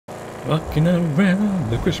Walking around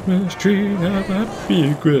the Christmas tree,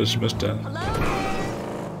 happy Christmas time.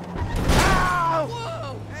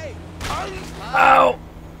 Ow! Hey! Ow!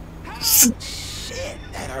 Shit,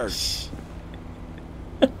 that hurts.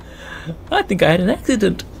 I think I had an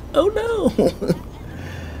accident. Oh no!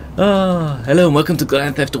 Hello and welcome to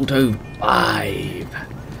Grand Theft Auto 5.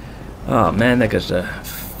 Oh man, there goes a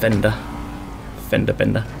fender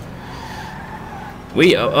bender.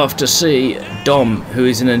 We are off to see Dom, who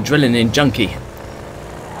is an adrenaline junkie.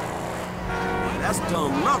 That's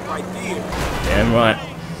dumb luck right there. Damn right.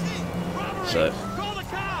 So,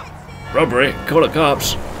 robbery, call the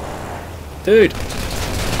cops. Dude.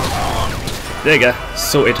 There you go,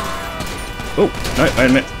 sorted. Oh, no, wait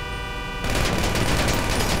a minute.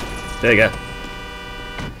 There you go.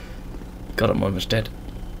 God, I'm almost dead.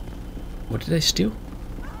 What did they steal?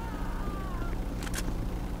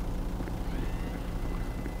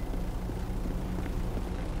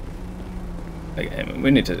 Okay, we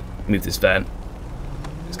need to move this van.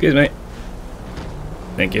 Excuse me.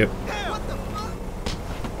 Thank you.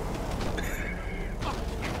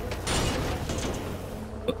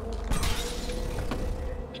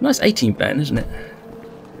 It's a nice 18 van, isn't it?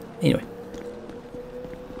 Anyway.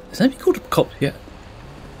 Has anybody called a cop yet?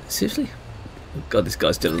 Seriously? Oh god, this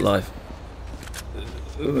guy's still alive.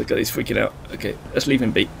 Oh my god, he's freaking out. Okay, let's leave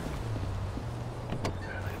him be.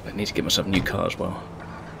 I need to get myself a new car as well.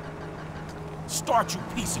 Start, you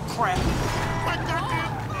piece of crap. I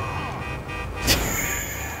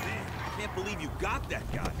can't believe you got that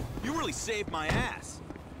guy. You really saved my ass.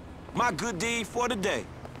 My good deed for the day.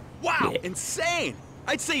 Wow, yeah. Insane.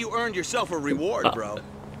 I'd say you earned yourself a reward, bro.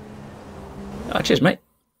 Cheers, mate.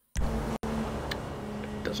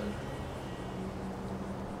 Does it?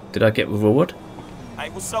 Did I get a reward? Hey,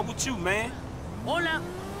 what's up with you, man? Hola.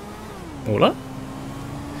 Hola?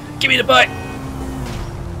 Give me the bike!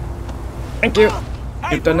 Thank you.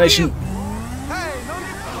 Hey, Good donation. Hey, no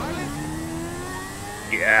need for violence.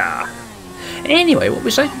 Yeah. Anyway, what we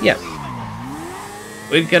say? Yeah.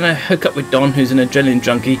 We're gonna hook up with Don, who's an adrenaline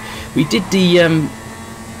junkie. We did the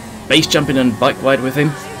base jumping and bike ride with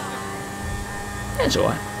him. That's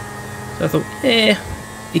alright. So I thought, yeah.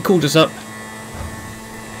 He called us up.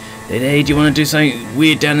 Said, hey, do you want to do something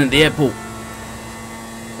weird down at the airport?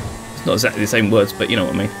 It's not exactly the same words, but you know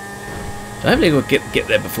what I mean. So hopefully we'll get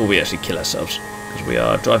there before we actually kill ourselves, because we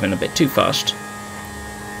are driving a bit too fast,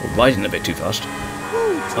 or riding a bit too fast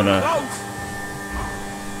on a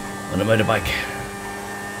motorbike.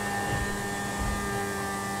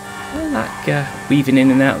 I like weaving in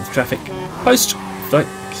and out of the traffic. Post. Right.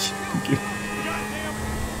 Thank you.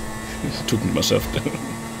 Talking to myself.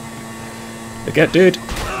 Look out, dude.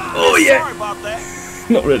 Oh yeah. Sorry about that.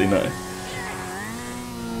 Not really, no.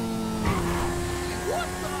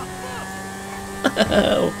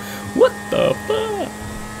 What the fuck?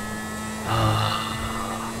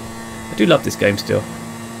 I do love this game still.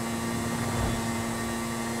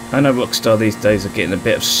 I know Rockstar these days are getting a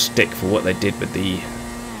bit of stick for what they did with the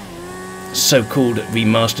so-called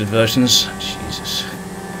remastered versions. Jesus.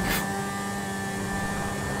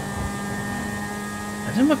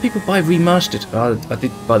 I don't know why people buy remastered. I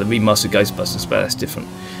did buy the remastered Ghostbusters, but that's different.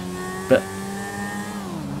 But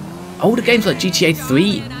older games like GTA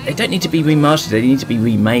 3, they don't need to be remastered, they need to be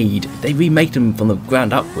remade. They remake them from the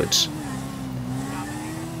ground upwards.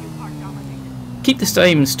 Keep the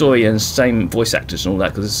same story and same voice actors and all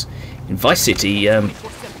that, because in Vice City... Hey,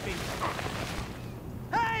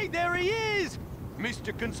 there he is!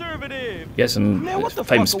 Mr. Conservative! yeah, some Man, what the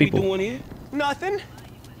famous fuck are people. we doing here? Nothing.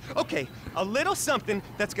 Okay, a little something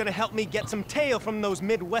that's gonna help me get some tail from those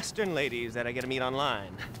Midwestern ladies that I get to meet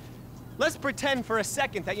online. Let's pretend for a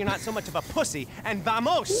second that you're not so much of a pussy, and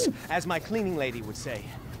vamos, as my cleaning lady would say.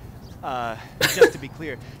 Just to be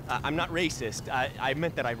clear, I'm not racist. I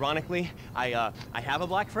meant that ironically. I have a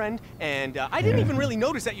black friend, and I didn't even really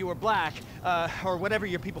notice that you were black, or whatever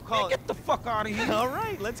your people call it. Get the fuck out of here. All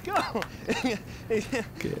right, let's go. Okay,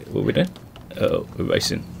 what are we doing? Oh, we're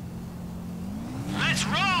racing. Let's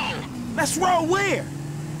roll! Let's roll where?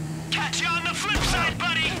 Catch you on the flip side,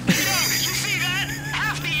 buddy! Yo, you see that?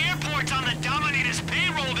 Half the airport's on the Dominator's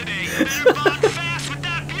payroll today. Better bond fast with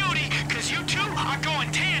that beauty, cause you two are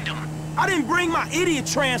going tandem. I didn't bring my idiot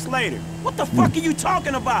translator. What the fuck are you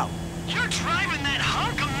talking about? You're driving that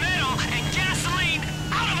hunk of metal and gasoline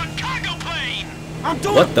out of a cargo plane! I'm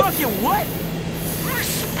doing What the fucking what? We're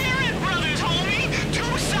spirit brothers, homie!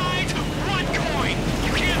 Two sides, one coin!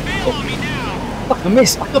 You can't bail on me now! Fuck, I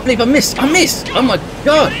missed! I can't believe I missed! I missed! Oh my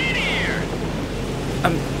god! Get in here!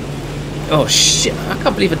 Oh shit, I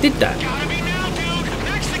can't believe I did that. Gotta be now, dude!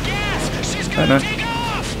 Next the gas! She's I gonna know. take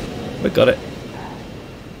off! We got it.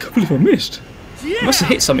 can't believe I missed. Yeah! Must have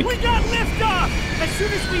hit something. We got liftoff! As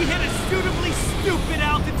soon as we hit a suitably stupid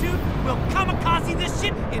altitude, we'll kamikaze this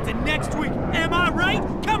shit into next week. Am I right?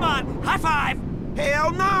 Come on, high five!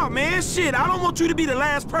 Hell no, man. Shit, I don't want you to be the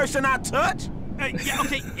last person I touch. Yeah,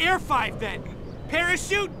 okay, air 5 then.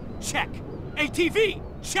 Parachute? Check. ATV?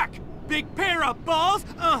 Check. Big pair of balls?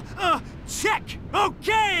 Check.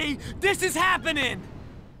 Okay, this is happening.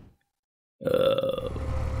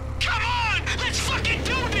 Come on! Let's fucking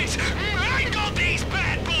do this! Wrangle these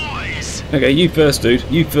bad boys! Okay, you first, dude.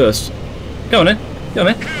 You first. Go on then. Go on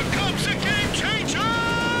then. Here comes the game changer!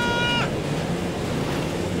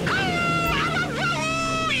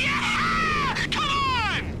 Oh, yeah! Come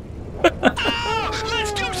on! Oh,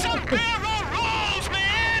 let's do some barrel rolls,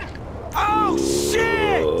 man! Oh,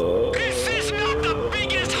 shit! This is not the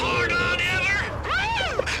biggest hard-on ever!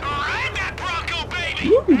 Woo! Ride that Bronco,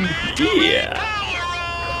 baby! Yeah. Power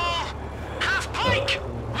roll! Half pike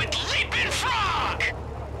with leaping frog!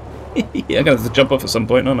 Yeah, I'm going to have to jump off at some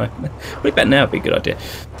point, aren't I? Way back now would be a good idea.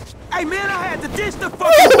 Hey, man, I had to ditch the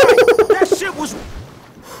fucking bike. That shit was...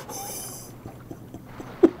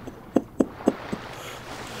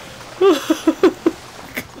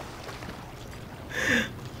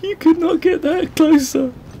 You could not get that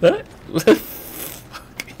closer. That...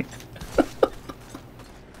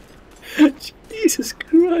 Jesus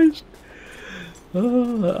Christ.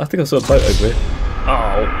 Oh, I think I saw a boat over here.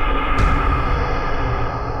 Oh.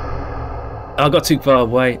 I got too far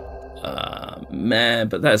away. Man,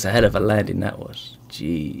 but that's a hell of a landing that was.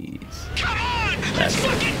 Jeez. Come on! Let's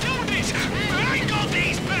fucking do this! Wrangle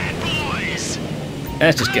these bad boys!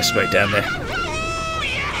 Let's just get straight down there. Woo!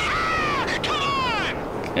 Yeah! Come on!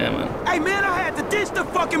 Come on. Hey, man, I had to ditch the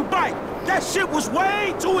fucking bike. That shit was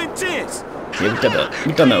way too intense. Yeah, we've done that.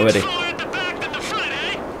 We've done that already. Slower at the back than the front,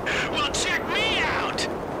 eh? Well, check me out!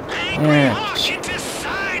 Yeah. Hawk into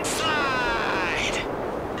side slide!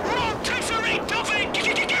 Rotisserie duffing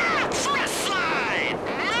fresh slide!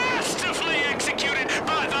 Masterfully executed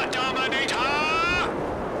by the Dominator!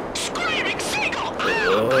 Screaming seagull!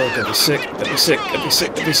 Oh, gotta be sick. Gotta be sick. Gotta be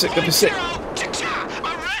sick. Gotta be sick. Gotta be sick.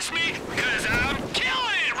 Arrest me, cause I'm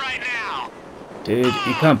killing it right now! Dude,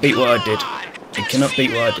 you can't beat what I did. You cannot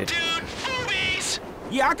beat what I did.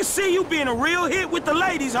 Yeah, I can see you being a real hit with the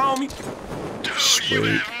ladies, homie. Sweet. You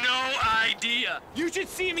have no idea. You should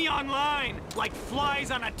see me online, like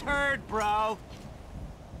flies on a turd, bro.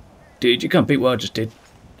 Dude, you can't beat what I just did.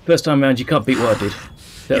 First time round, you can't beat what I did.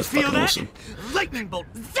 That was Feel fucking that? awesome. Lightning bolt,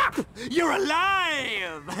 zap! You're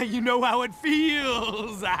alive! You know how it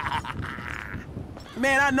feels.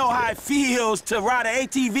 Man, I know how it feels to ride an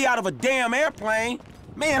ATV out of a damn airplane.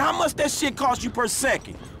 Man, how much that shit cost you per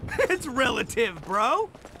second? It's relative, bro.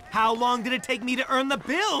 How long did it take me to earn the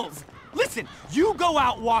bills? Listen, you go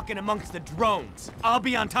out walking amongst the drones. I'll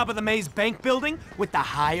be on top of the Maze Bank building with the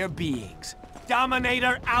higher beings.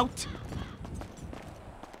 Dominator out.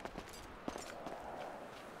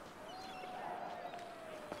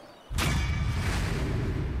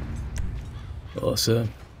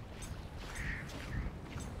 Awesome.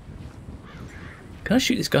 Can I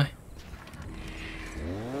shoot this guy?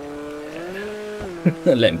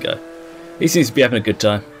 Let him go. He seems to be having a good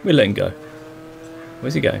time. We'll let him go.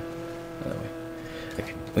 Where's he going? Oh, that way.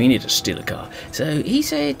 Okay, we need to steal a car. So he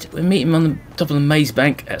said we'll meet him on the top of the Maze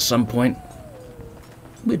Bank at some point.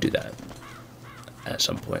 We'll do that at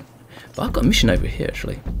some point. But I've got a mission over here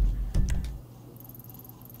actually.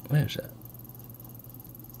 Where is that?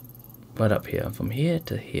 Right up here. From here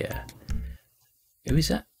to here. Who is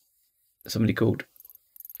that? Somebody called.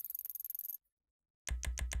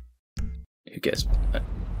 Who cares?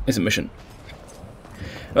 It's a mission.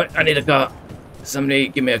 Right, I need a car. Somebody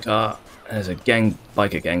give me a car. There's a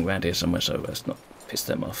biker gang around here somewhere, so let's not piss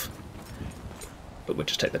them off. But we'll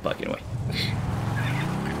just take their bike anyway.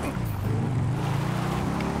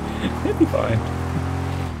 It'll be fine.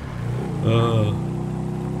 Oh.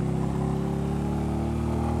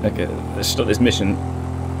 Okay, let's start this mission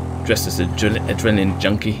dressed as an adrenaline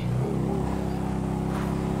junkie.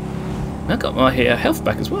 I got my health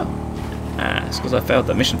back as well. It's because I failed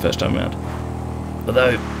that mission first time around.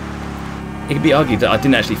 Although, it could be argued that I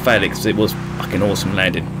didn't actually fail it because it was fucking awesome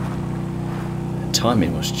landing. The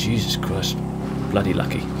timing was, Jesus Christ, bloody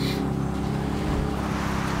lucky.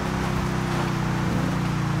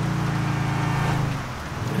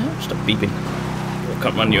 Oh, stop beeping. I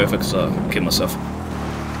can't run you over because I'll kill myself.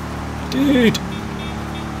 Dude!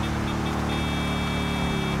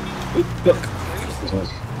 Oop, look.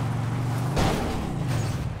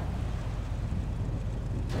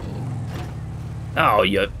 Oh,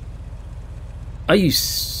 you... Are you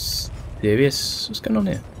serious? What's going on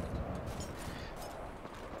here?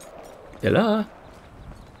 Hello?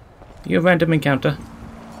 You a random encounter?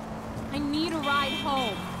 I need a ride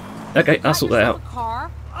home. Okay, I'll sort that out. A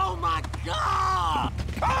car? Oh my God!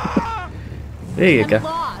 There you I'm go.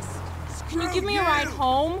 lost. Can you give me a ride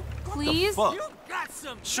home, please? Fuck. You got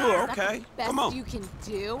some. Sure, That's okay. the best Come on. you can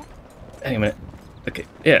do. Hang a minute. Okay,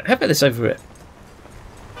 yeah, how about this over it?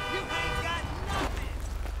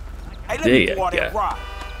 Hey, let There me you go out and go. rock.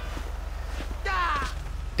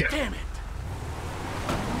 Damn it!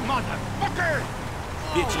 Motherfucker!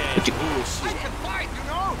 Bitch ass bullshit. can fight, you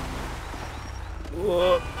know.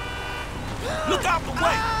 Whoa. Look out the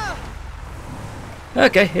way!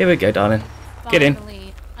 Okay, here we go, darling. Get in.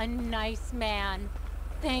 Finally, a nice man.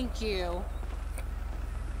 Thank you.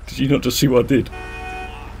 Did you not just see what I did?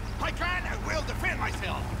 I can and will defend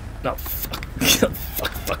myself. No, fuck.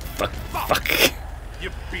 fuck. You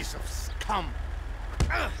piece of scum.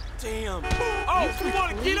 Damn. Oh, you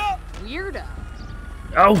wanna get up? Weirdo.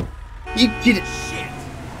 Oh, you did it. Shit.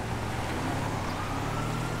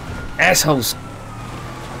 Assholes.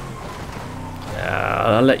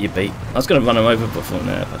 I'll let you be. I was going to run him over before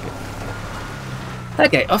now. Fuck it.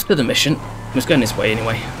 Okay, off to the mission. I was going this way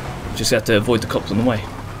anyway. Just have to avoid the cops on the way.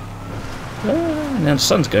 Now the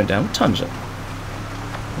sun's going down. What time is it?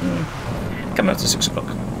 Coming up to 6 o'clock.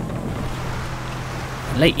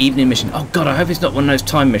 Late evening mission. Oh god, I hope it's not one of those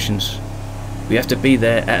time missions. We have to be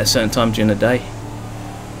there at a certain time during the day.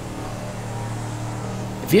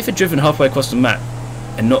 Have you ever driven halfway across the map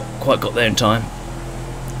and not quite got there in time?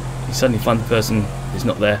 You suddenly find the person is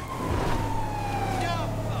not there.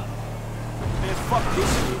 Man, fuck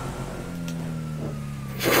this shit.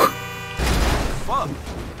 Fuck.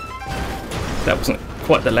 That wasn't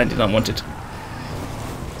quite the landing I wanted.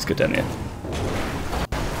 Let's go down here.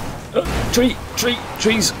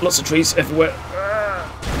 Trees, lots of trees everywhere.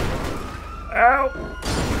 Ow!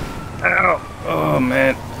 Ow! Oh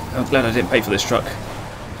man, I'm glad I didn't pay for this truck.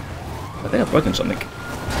 I think I've broken something.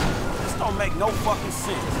 This don't make no fucking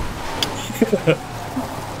sense.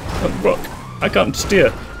 Rock, I can't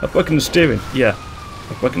steer. I've broken the steering. Yeah,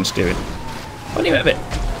 I've broken the steering. What do you make of it?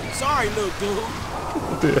 Sorry, little dude.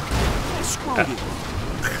 Oh dear. Man, screw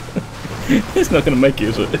it. It's not going to make it,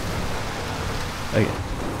 is it? Okay.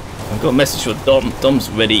 I've got a message for Dom. Dom's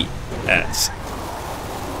ready at...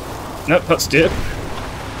 Nope, hot steer.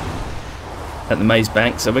 At the maze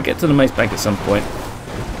bank. So we'll get to the maze bank at some point.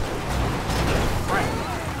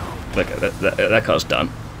 Look, that car's done.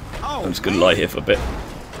 Oh, I'm just going to lie here for a bit.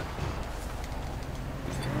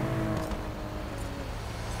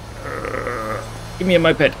 Give me a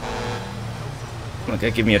moped.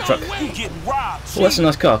 Okay, give me a truck. You getting robbed, Oh, that's a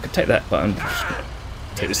nice car. I could take that, but I'm just going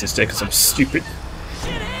to take this instead because I'm stupid.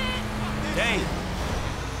 Hey,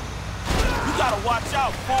 you gotta watch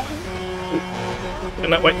out, fool.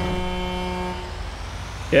 Going that way.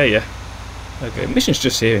 Yeah. Okay, mission's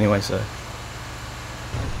just here anyway, so...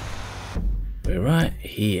 We're right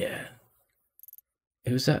here.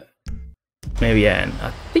 Who's that? Mary Ann.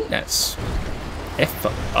 I think that's...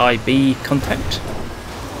 FIB contact?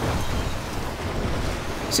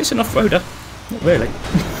 Is this an off-roader? Not really.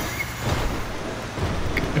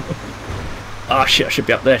 Ah, shit, I should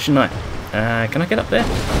be up there, shouldn't I? Can I get up there?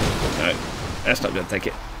 No, that's not going to take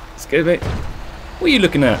it. Excuse me. What are you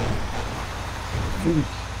looking at?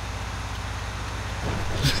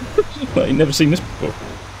 Well, you've never seen this before.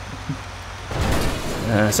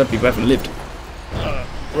 Some people haven't lived.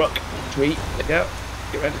 Rock, tree, look out.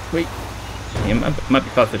 Get around the tree. Yeah, might be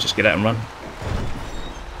faster just get out and run.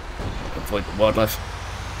 Avoid the wildlife.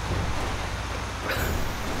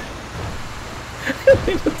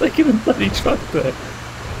 They're taking a bloody truck there.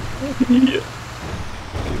 Yeah.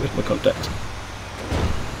 Okay, where's my contact?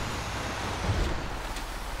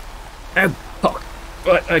 Oh, fuck.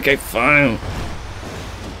 Right, okay, fine.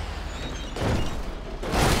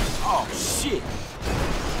 Oh shit.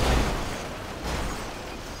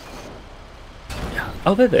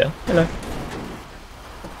 Oh, they're there. Hello.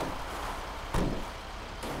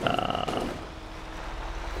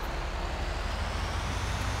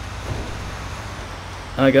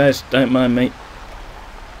 Hi guys, don't mind me.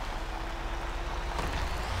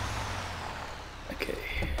 Okay.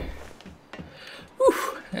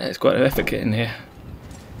 Whew, that's quite an effort getting here.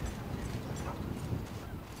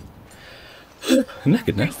 I'm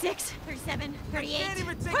knackered now. 36, 37, 38. Can't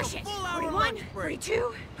even take Push a it. full hour 41, lunch break.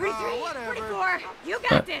 42, 43, whatever. 44. You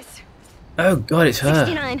got this. Oh god, it's her.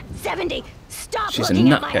 69, 70. Stop She's a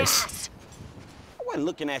looking at my nutcase. ass. I wasn't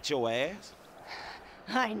looking at your ass.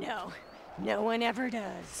 I know. No one ever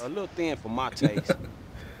does. A little thin for my taste.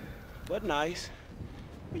 But nice.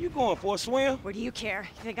 Where you going, for a swim? What do you care?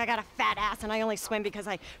 You think I got a fat ass and I only swim because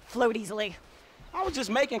I float easily? I was just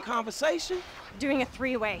making conversation. Doing a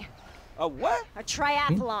three-way. A what? A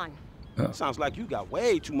triathlon. Oh. Sounds like you got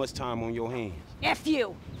way too much time on your hands. F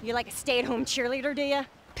you. You like a stay-at-home cheerleader, do ya?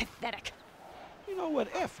 Pathetic. You know what?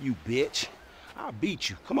 F you, bitch. I'll beat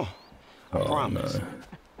you. Come on. I Oh, promise. no.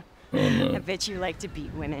 Oh, no. I bet you like to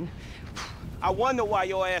beat women. I wonder why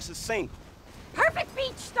your ass is single. Perfect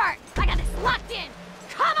beach start. I got this locked in.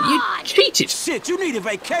 Come You on. cheated! Shit, you need a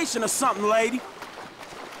vacation or something, lady.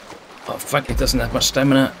 Oh, Franklin doesn't have much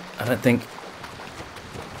stamina, I don't think.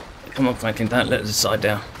 Come on, Franklin, don't let us side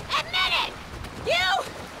down. Admit it. You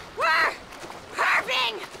were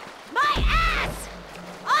perving my ass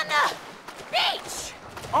on the beach.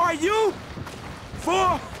 Are you?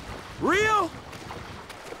 For real?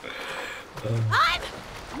 I'm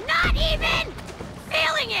not even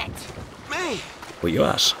feeling it. Man, Well, you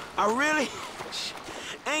ass. I really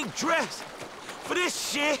ain't dressed for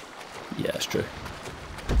this shit. Yeah, that's true.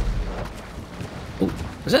 Oh,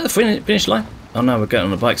 is that the finish line? Oh no, we're going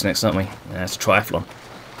on the bikes next, aren't we? That's a triathlon.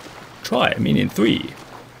 Try, meaning 3.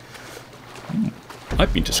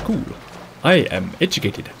 I've been to school. I am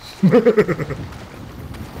educated.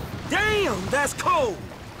 Damn, that's cold.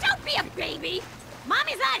 Don't be a baby.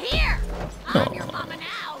 Mommy's not here. I'm your mama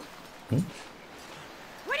now.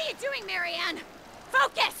 What are you doing, Marianne?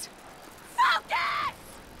 Focus! Focus!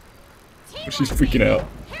 She's freaking out.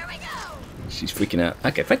 Here we go. She's freaking out.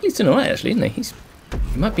 Okay, Franklin's doing alright actually, isn't he?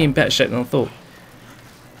 He might be in better shape than I thought.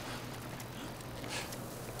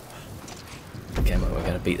 Okay, well, we're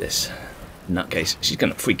gonna beat this nutcase. She's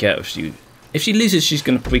gonna freak out if she loses. She's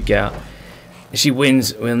gonna freak out. If she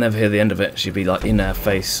wins, we'll never hear the end of it. She'll be like in our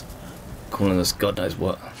face, calling us God knows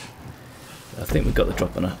what. I think we got the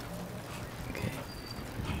drop on her. Okay.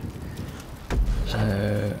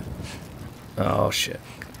 So, oh shit.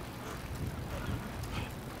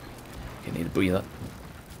 You need a breather.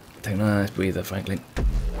 Take a nice breather, Franklin.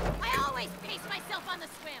 I always pace myself on the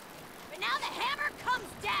swim, but now the hammer comes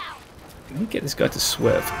down. Can we get this guy to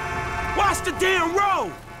swerve? Watch the damn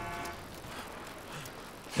road.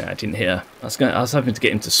 No, I didn't hit her. I was hoping to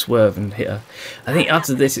get him to swerve and hit her. I think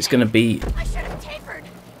after this, it's going to be. I should have tapered.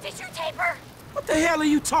 Did you taper? What the hell are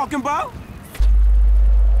you talking about?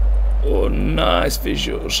 Oh, nice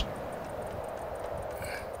visuals.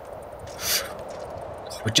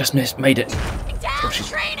 We just made it. Down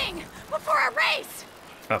training before a race.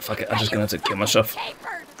 Oh, fuck it. I'm just going to have to kill myself.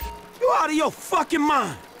 Tapered. You out of your fucking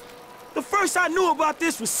mind. The first I knew about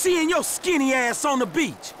this was seeing your skinny ass on the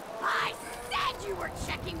beach. I said you were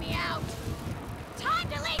checking me out. Time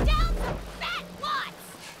to lay down some fat watts.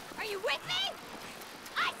 Are you with me?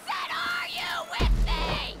 I said, are you with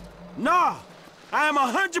me? Nah, I am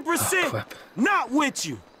Oh, 100% crap. not with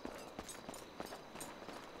you.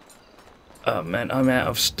 Oh, man. I'm out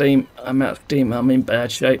of steam. I'm in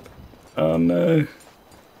bad shape. Oh, no.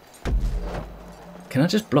 Can I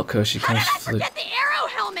just block her? She How comes did I through. forget the arrow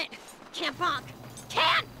helmet? Can't bonk.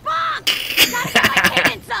 Can't bonk. Gotta get my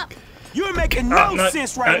cadence up. You're making Oh, no no.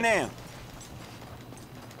 sense right now.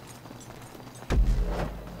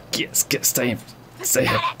 Yes, stay Got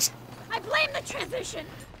here. it. I blame the transition.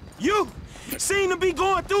 You seem to be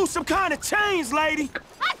going through some kind of change, lady.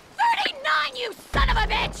 I'm 39, you son of a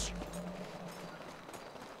bitch.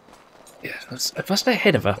 Yeah, if I stay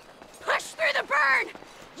ahead of her. Push through the burn.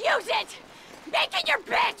 Use it. Make it your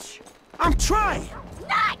bitch. I'm trying.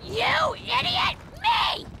 Not you, idiot.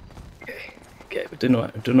 Me. Okay, we're doing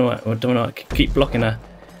alright. We're doing alright. Keep blocking her.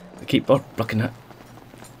 Keep blocking her.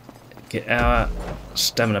 Get our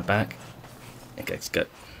stamina back. Okay, let's go.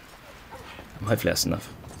 Hopefully that's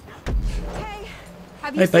enough. Hey,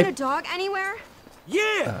 have Hey, you seen babe. a dog anywhere?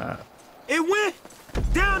 Yeah. It went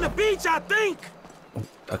down the beach, I think.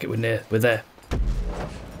 Okay, we're near. We're there.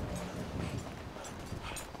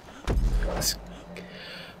 Let's-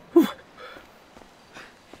 Well,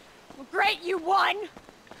 great, you won.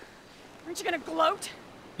 Aren't you gonna gloat?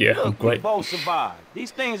 Yeah, I'm Look, we great. both survived.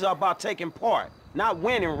 These things are about taking part, not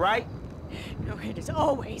winning, right? No, it is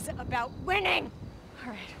always about winning.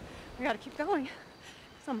 All right, we gotta keep going.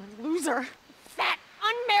 Someone's loser. Fat,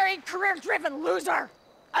 unmarried, career-driven loser.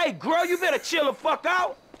 Hey, girl, you better chill the fuck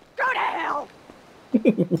out. Go to hell.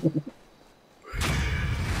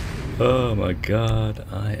 Oh my god,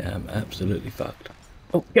 I am absolutely fucked.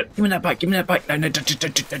 Oh, give me that bike, give me that bike. No,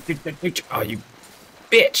 don't. Oh, you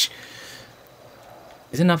bitch.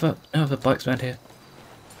 Is there another bikes around here?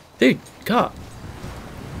 Dude, car.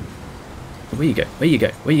 Where you go? Where you go?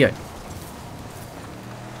 Where you go?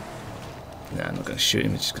 Nah, I'm not going to shoot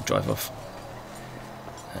him, I'm just going to drive off.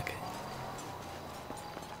 Okay.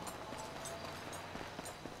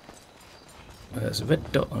 Well, there's a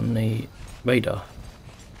red dot on the radar.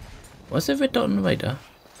 What's the red dot on the radar?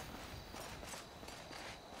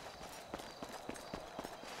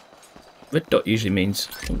 Red dot usually means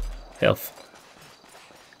health.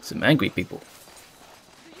 Some angry people.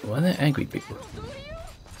 Why are there angry people?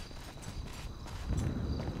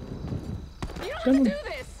 You don't have to do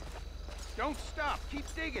this! Don't stop.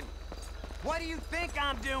 Keep digging. What do you think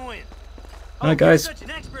I'm doing? Hi guys. You're such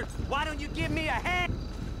an expert. Why don't you give me a hand?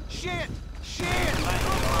 Shit! Shit!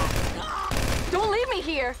 Don't leave me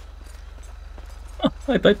here! Oh,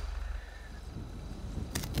 hi babe.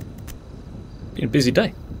 Been a busy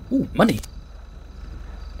day. Ooh, money.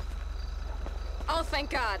 Oh,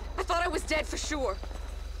 thank God. I thought I was dead for sure.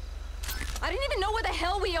 I didn't even know where the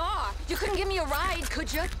hell we are. You couldn't give me a ride,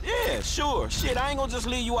 could you? Yeah, sure. Shit, I ain't gonna just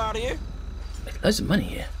leave you out here. Loads of money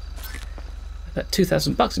here. About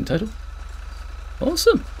 2,000 bucks in total.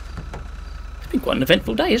 Awesome. It's been quite an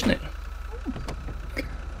eventful day, isn't it?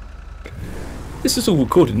 This is all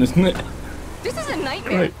recorded, isn't it? This is a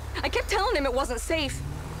nightmare. Right. I kept telling him it wasn't safe.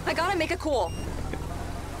 I gotta make a call.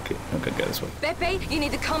 Okay, I'm gonna go this way. Pepe, you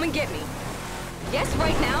need to come and get me. Yes,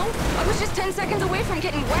 right now? I was just 10 seconds away from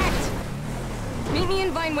getting whacked. Meet me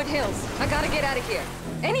in Vinewood Hills. I gotta get out of here.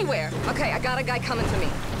 Anywhere. Okay, I got a guy coming to me.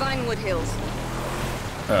 Vinewood Hills.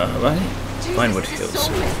 Right. Jesus, Vinewood this Hills. is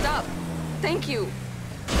so messed up. Thank you.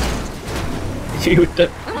 You don't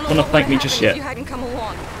I don't know want to what thank me would've just happened yet. if you hadn't come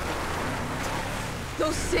along.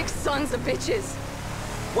 Those 6 sons of bitches.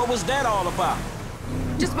 What was that all about?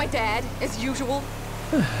 Just my dad, as usual.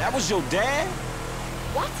 That was your dad?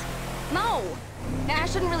 What? No. I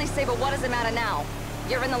shouldn't really say, but what does it matter now?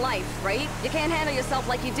 You're in the life, right? You can't handle yourself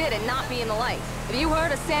like you did and not be in the life. Have you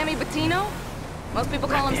heard of Sammy Bettino? Most people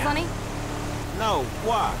call him Yeah. Sonny. No,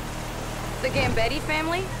 why? The Gambetti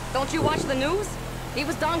family? Don't you watch the news? He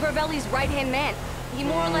was Don Gravelli's right-hand man. He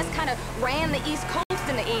more or less kind of ran the East Coast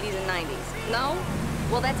in the 80s and 90s. No?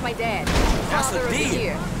 Well, that's my dad. That's Father a of the deal.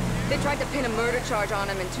 year. They tried to pin a murder charge on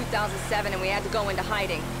him in 2007 and we had to go into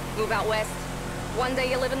hiding. Move out west. One day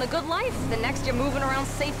you're living the good life, the next you're moving around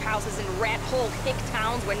safe houses in rat-hole hick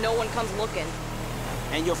towns where no one comes looking.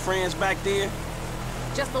 And your friends back there?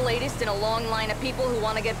 Just the latest in a long line of people who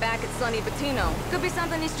want to get back at Sonny Bettino. Could be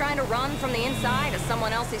something he's trying to run from the inside, or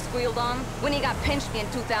someone else he squealed on. When he got pinched in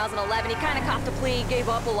 2011, he kind of copped a plea, gave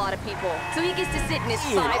up a lot of people. So he gets to sit in his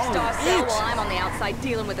Damn, 5-star oh, cell bitch. while I'm on the outside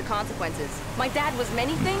dealing with the consequences. My dad was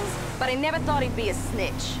many things, but I never thought he'd be a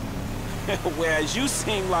snitch. Whereas you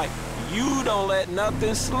seem like you don't let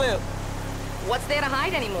nothing slip. What's there to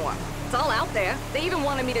hide anymore? It's all out there. They even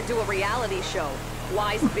wanted me to do a reality show.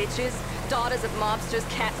 Wise bitches, daughters of mobsters,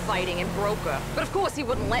 catfighting, and broker. But of course he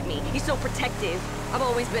wouldn't let me. He's so protective. I've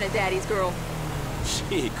always been a daddy's girl.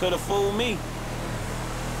 Shit, could have fooled me.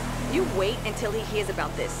 You wait until he hears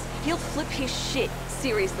about this. He'll flip his shit.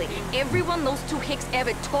 Seriously. Everyone those 2 hicks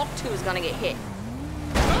ever talked to is gonna get hit.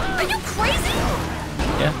 Are you crazy?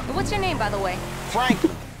 Yeah. What's your name, by the way?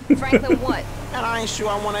 Franklin. Franklin what? And I ain't sure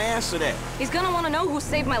I want to answer that. He's gonna want to know who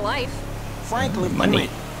saved my life. Franklin Money.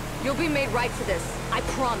 Flint. You'll be made right for this. I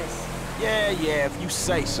promise. Yeah, if you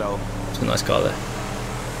say so. It's a nice car there.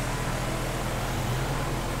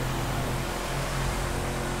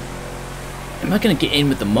 Am I going to get in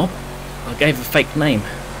with the mob? I gave a fake name.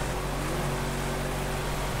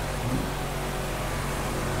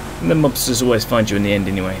 And the mobsters always find you in the end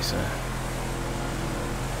anyway, so...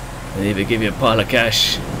 They'll either give you a pile of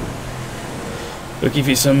cash, or give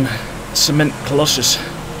you some cement colossus.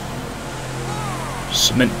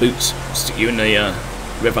 Cement boots, stick you in the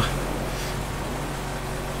river.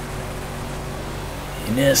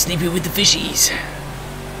 And sleepy with the fishies.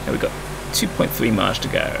 Now we've got 2.3 miles to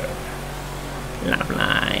go. Lovely.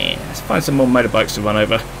 Let's find some more motorbikes to run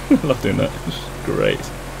over. I love doing that. It's great.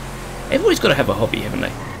 Everybody's got to have a hobby, haven't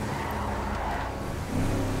they?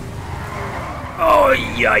 Oh,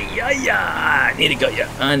 yeah. Nearly got you.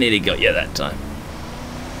 I nearly got you that time.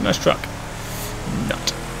 Nice truck.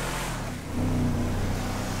 Nut.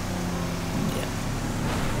 Yeah.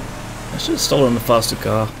 I should have stolen a faster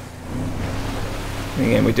car.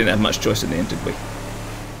 Again, we didn't have much choice in the end, did we?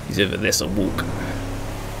 He's either this or walk.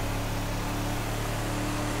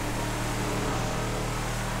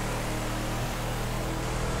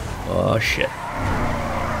 Oh shit.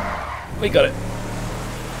 We got it.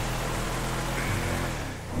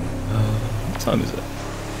 What time is it?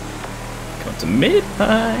 Come to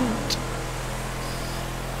midnight.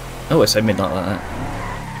 Oh, I say midnight like that.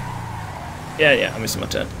 Yeah, I'm missing my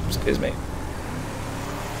turn. Excuse me.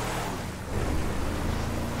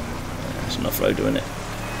 That's an off-road doing it.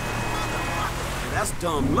 That's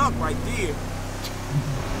dumb luck right there.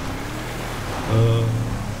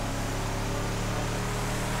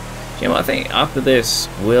 You know what, I think after this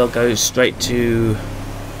we'll go straight to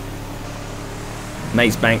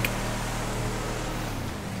Maze Bank.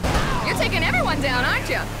 You're taking everyone down, aren't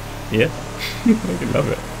you? Yeah. I love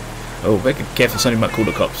it. Oh, be careful, somebody might call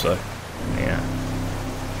the cops, so yeah.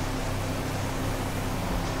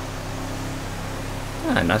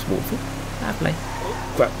 Ah, nice waterfall. Lovely.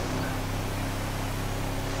 Oh, crap.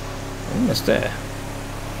 Almost there.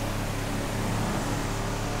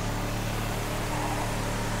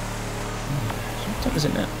 What time is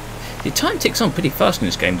it now? The time ticks on pretty fast in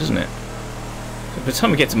this game, doesn't it? By the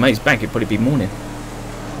time we get to Maze Bank, it'll probably be morning.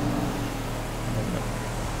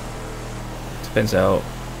 Depends how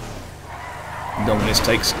long this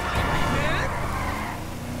takes.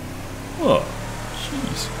 Oh,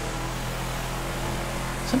 jeez.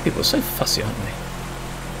 Some people are so fussy, aren't they?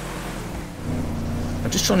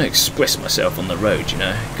 I'm just trying to express myself on the road, you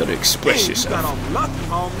know. You've got to express yourself. You got on lucky,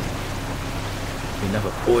 homie. You're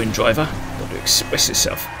another boring driver. You've got to express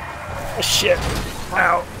yourself. Oh shit!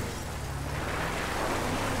 Ow!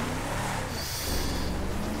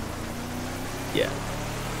 Yeah.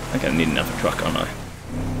 I'm gonna need another truck, aren't I?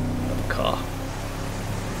 Another car.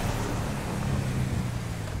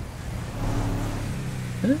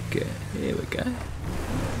 Okay, here we go.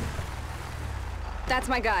 That's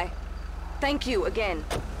my guy. Thank you again.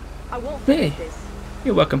 I won't Hey, forget this.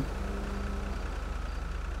 you're welcome.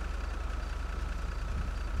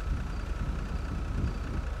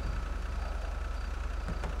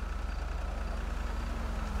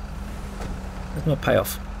 Where's my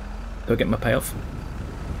payoff? Do I get my payoff?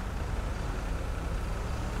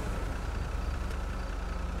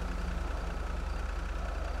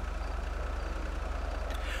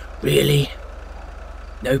 Really?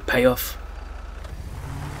 No payoff?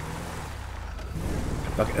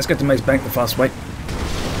 Okay, let's get to Maze Bank the fast way.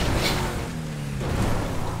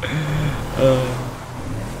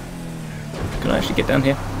 Can I actually get down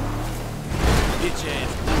here? Get your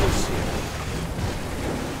ass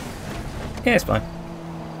bullshit. Yeah, it's fine.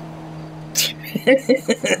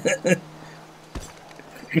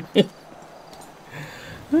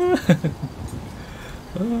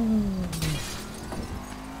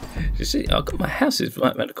 You see, I've got my houses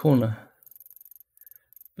right around the corner.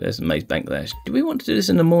 There's a Maze Bank there. Do we want to do this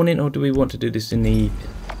in the morning or do we want to do this in the evening?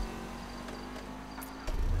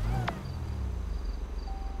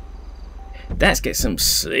 Let's get some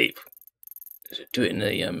sleep. Do it in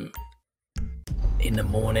the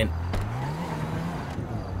morning.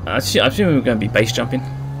 I assume we're going to be base jumping,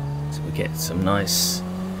 so we get some nice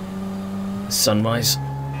sunrise.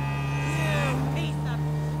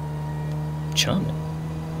 Charming.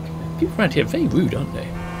 People around here are very rude, aren't they?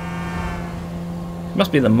 It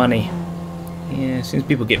must be the money. Yeah, as soon as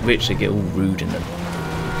people get rich, they get all rude and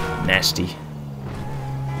nasty.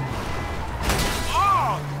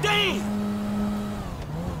 Oh, damn!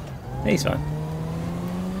 He's fine.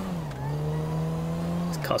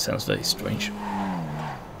 This car sounds very strange.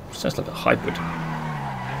 Sounds like a hybrid. I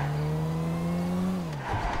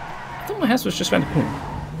thought my house was just around the corner.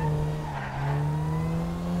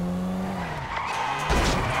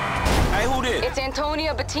 Hey, who this? It's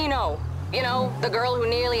Antonia Bettino. You know, the girl who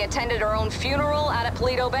nearly attended her own funeral out at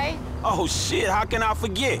Paleto Bay. Oh, shit, how can I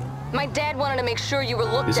forget? My dad wanted to make sure you were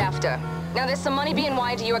looked after. Now there's some money being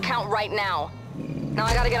wired to your account right now. Now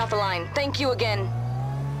I gotta get off the line. Thank you again.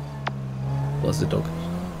 What's the dog?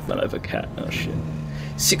 Run over cat. Oh shit.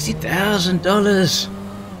 $60,000!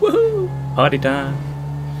 Woohoo! Party time.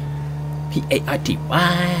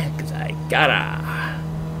 P-A-I-T-Y, cause I gotta.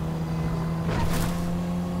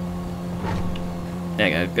 There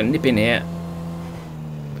you go, gonna nip in here.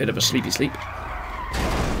 Bit of a sleepy sleep.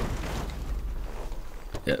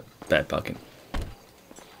 Yeah, bad parking.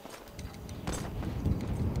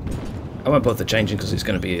 I won't bother changing because it's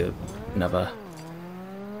going to be another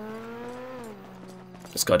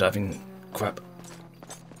skydiving crap.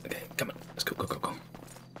 Okay, come on, let's go, go, go, go.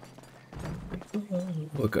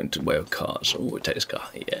 We're going to wear cars. Oh, we'll take this car.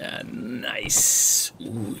 Yeah, nice.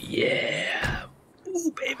 Ooh, yeah.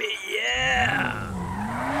 Ooh, baby, yeah.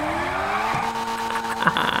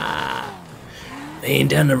 Laying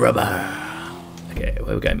down the rubber. Okay,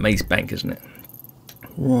 where we going? Maze Bank, isn't it?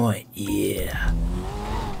 Right, yeah.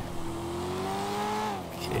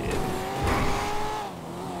 Okay.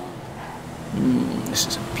 This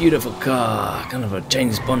is a beautiful car. Kind of a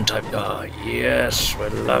James Bond type car. Yes, we're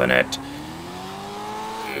loving it.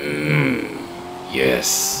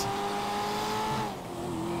 Yes.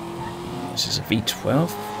 This is a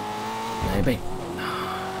V12, maybe.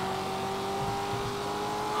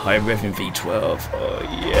 High revving V12. Oh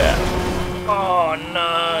yeah. Oh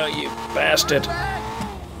no, you bastard.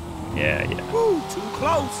 Yeah, yeah. Woo, too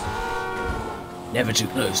close. Never too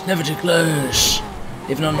close, never too close.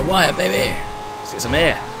 Living on the wire, baby. Let's get some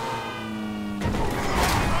air.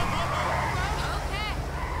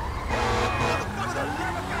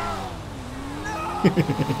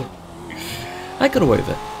 I got away with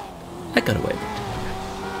it. I got away with it.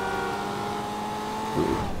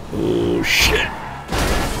 Oh shit.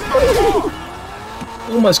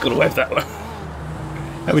 Almost got away with that one.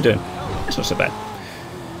 How we doing? That's not so bad.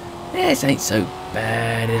 This ain't so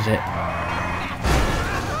bad, is it?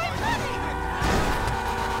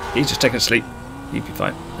 He's just taking a sleep. He'd be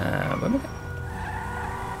fine. Wait a minute.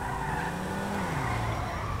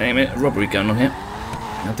 Hang on a minute, a robbery going on here.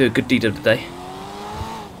 I'll do a good deed of the day.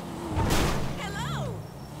 Hello.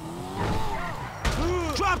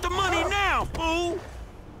 Drop the money now, fool!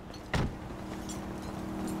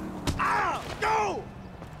 Ah, go!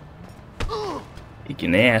 Kick you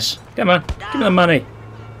in the ass. Come on, give me the money.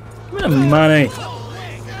 Give me the money.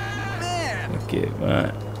 Okay,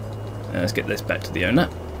 right. Let's get this back to the owner.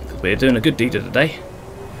 Because we're doing a good deed of the day.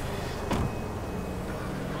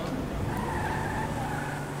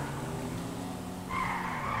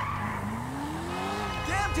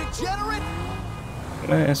 Damn degenerate!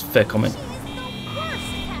 Well, that's a fair comment. She is the worst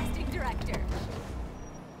casting director.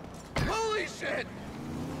 Holy shit!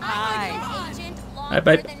 Hi. Agent Hi,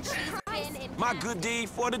 babe. than she's been in My good deed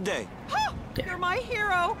for the day. You're my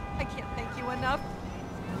hero. I can't thank you enough.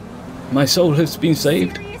 My soul has been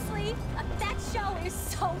saved. Seriously? That show is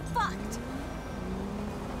so fucked.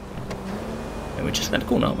 And we're just around the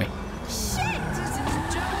corner, aren't we? Shit!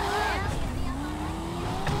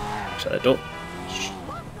 Shut that door. Shh.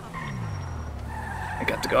 I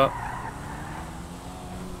got to go up.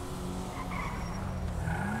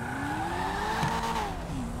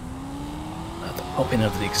 I have to pop in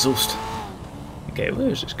over the exhaust. Okay, where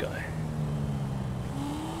is this guy?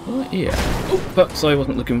 Oh, yeah. Oh, but sorry, I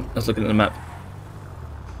wasn't looking. I was looking at the map.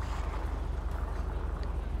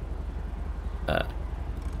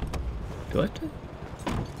 Do I have to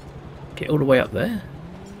get all the way up there?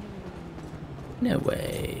 No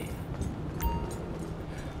way.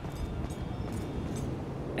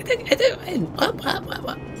 I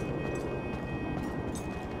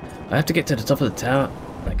have to get to the top of the tower.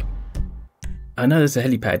 Like, I know there's a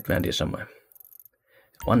helipad around here somewhere.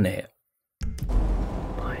 One there.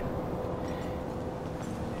 Fine.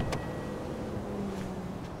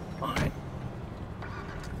 Fine.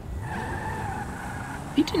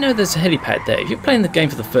 You do know there's a helipad there. If you're playing the game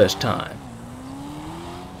for the first time,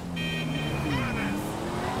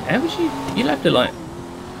 how would you'll have to like, I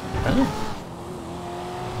don't know.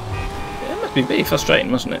 It must be very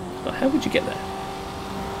frustrating, mustn't it? Like, how would you get there?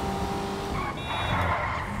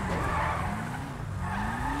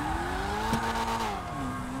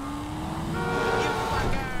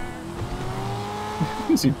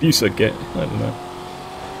 What's the abuse I get? I don't know.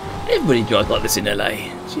 Everybody drives like this in LA.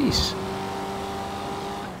 Jeez.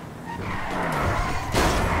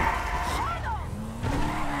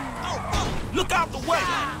 Look out the way!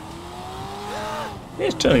 Yeah,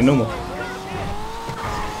 it's totally normal.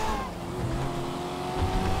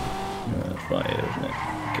 That's right here, isn't it?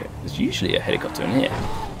 Okay, there's usually a helicopter in here.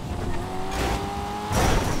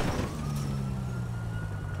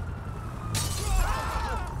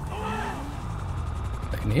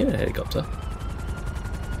 I can hear a helicopter.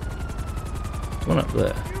 There's one up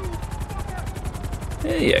there.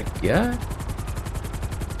 There you go.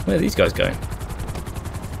 Where are these guys going?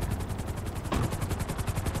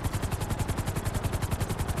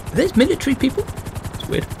 Are these military people? It's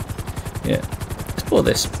weird. Yeah. Let's pour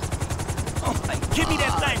this. Oh, hey, give me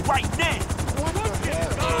that thing right now!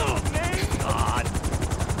 Oh, God!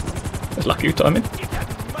 That's lucky timing.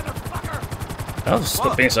 Oh,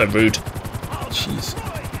 stop being so rude. Jeez.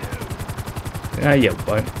 Ah, yeah,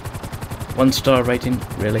 won't. 1-star rating?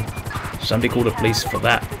 Really? Somebody call the police for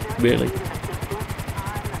that? Really?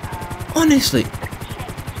 Honestly.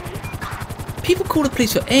 People call the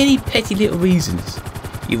police for any petty little reasons.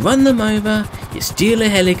 You run them over, you steal a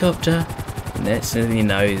helicopter, and next thing you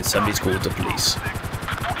know, somebody's called the police.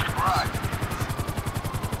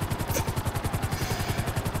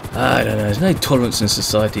 I don't know, there's no tolerance in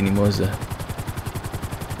society anymore, is there?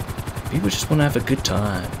 People just want to have a good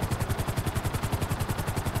time.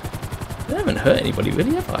 They haven't hurt anybody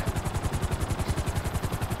really, have I?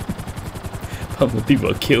 Apart from people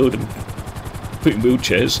are killed and put in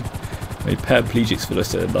wheelchairs, made paraplegics for the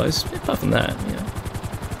rest of their lives. Apart from that, you know.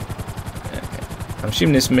 I'm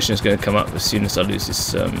assuming this mission is going to come up as soon as I lose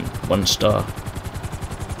this 1 star.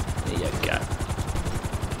 There you go.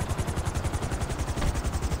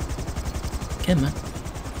 Come on.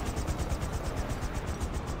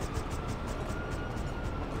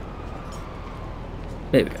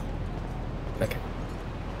 There we go. Okay.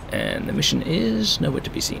 And the mission is nowhere to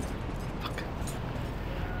be seen. Fuck.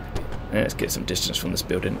 Let's get some distance from this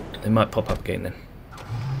building. They might pop up again then.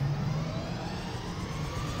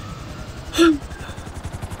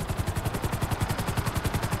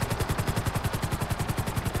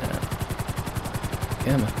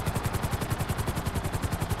 Come on.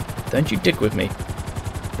 Don't you dick with me.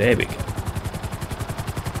 There we go.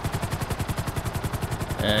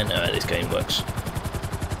 I know how this game works.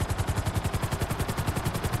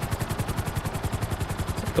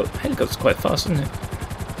 Helicopter's quite fast, isn't it?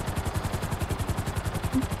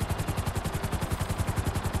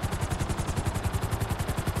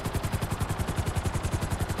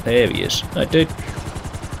 There he is. Hi, dude.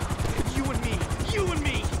 You and me. You and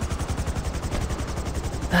me.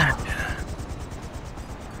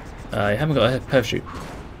 I haven't got a parachute.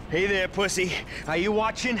 Hey there, pussy. Are you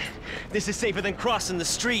watching? This is safer than crossing the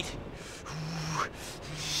street.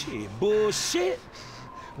 Shit, bullshit.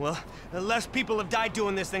 Well, less people have died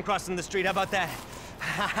doing this than crossing the street. How about that?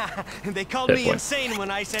 They called Fair me point. insane when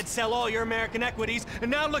I said sell all your American equities, and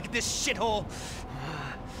now look at this shithole.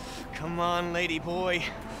 Come on, lady boy.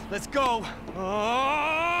 Let's go.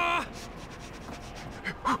 Oh!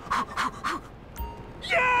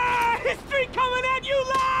 Yeah! History coming at you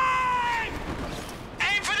live!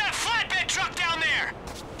 Aim for that flatbed truck down there!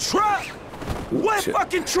 Truck? What shit.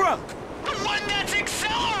 fucking truck? The one that's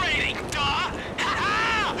accelerating, duh!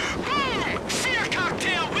 Ha-ha! Boom! Fear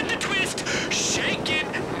cocktail with the twist!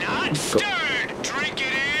 Shaken, not stirred! Drink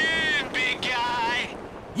it in, big guy!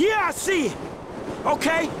 Yeah, I see it.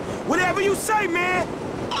 Okay, whatever you say, man.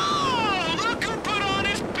 Oh, look who put on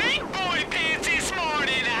his big boy pants this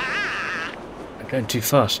morning, ah! I'm going too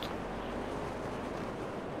fast.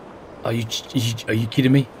 Are you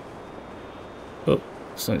kidding me? Oh,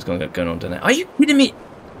 something's going on down there. Are you kidding me?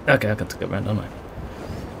 Okay, I got to go around, don't I?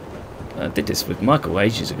 I did this with Michael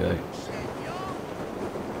ages ago.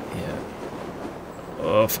 Yeah.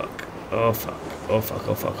 Oh fuck. Oh fuck. Oh fuck.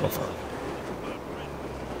 Oh fuck. Oh fuck.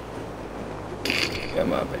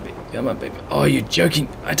 Come on, baby. Come on, baby. Oh, you're joking.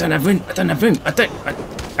 I don't have room. I don't have room.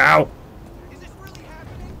 Ow.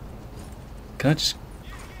 Can I just...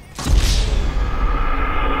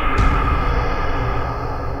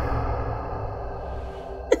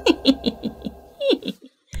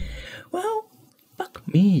 Well, fuck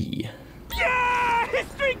me. Yeah!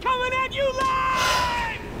 History coming at you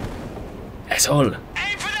live! Asshole.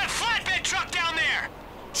 Aim for that flatbed truck down there!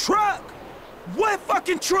 Truck? What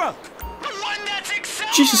fucking truck? The one that's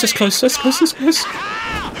accelerating! Jesus, that's close. That's close. That's close.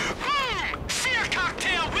 Ah! Boom! Fear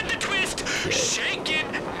cocktail with the twist!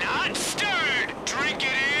 Shaken, not stirred! Drink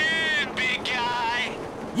it in, big guy!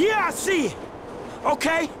 Yeah, I see it.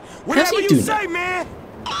 Okay, How's whatever he you doing say, that? man.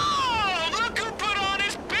 Oh, look who put on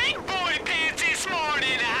his big boy pants this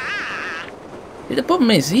morning, ah! Yeah, the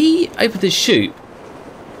problem is, he opened his chute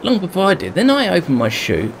long before I did. Then I opened my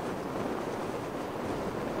chute.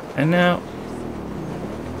 And now...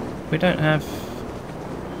 we don't have...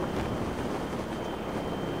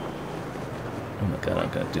 oh my god, I'm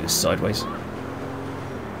going to do this sideways.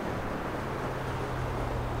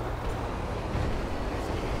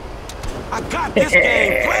 I got this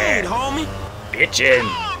game played, homie. Bitchin'!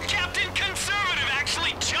 Oh, Captain Conservative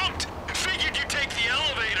actually jumped! Figured you'd take the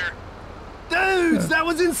elevator. Dudes, that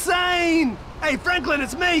was insane! Hey, Franklin,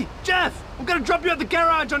 it's me, Jeff. I'm gonna drop you at the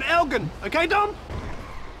garage on Elgin. Okay, Dom?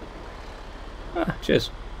 Ah, cheers.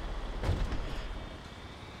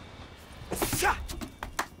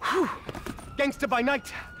 Whew. Gangster by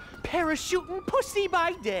night, parachuting pussy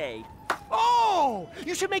by day. Oh,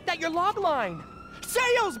 you should make that your log line.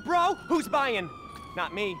 Sales, bro! Who's buying?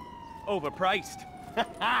 Not me. Overpriced.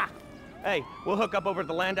 Hey, we'll hook up over at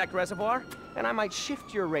the Land Act Reservoir, and I might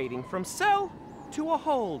shift your rating from sell to a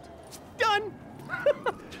hold. Done!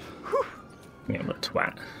 Yeah, I'm a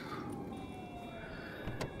twat.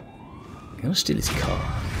 I'm gonna steal his car.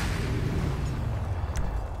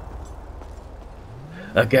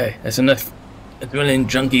 Okay, that's enough adrenaline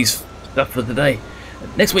junkies stuff for today.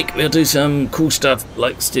 Next week we'll do some cool stuff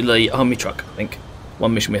like steal a army truck, I think.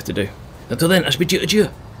 One mission we have to do. Until then, I shall bid you adieu.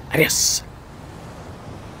 Adios.